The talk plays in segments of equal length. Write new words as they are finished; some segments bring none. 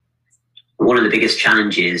One of the biggest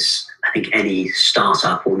challenges I think any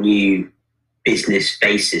startup or new business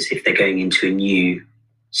faces if they're going into a new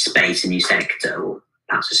space, a new sector, or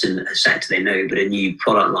perhaps a sector they know, but a new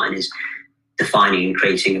product line, is defining and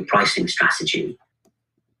creating a pricing strategy.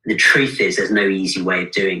 The truth is there's no easy way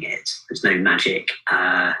of doing it. There's no magic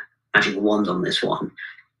wand on this one.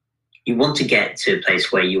 You want to get to a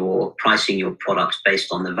place where you're pricing your product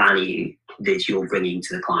based on the value that you're bringing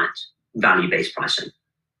to the client, value-based pricing.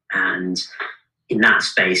 And in that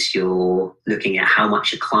space, you're looking at how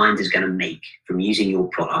much a client is going to make from using your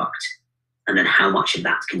product, and then how much of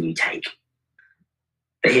that can you take.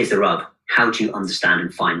 But here's the rub. How do you understand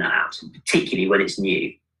and find that out, particularly when it's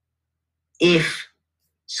new? If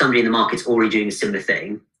somebody in the market's already doing a similar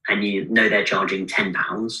thing and you know they're charging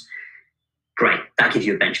 £10, great, that gives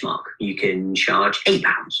you a benchmark. You can charge £8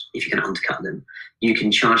 if you're going to undercut them. You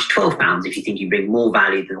can charge £12 if you think you bring more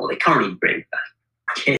value than what they currently bring back.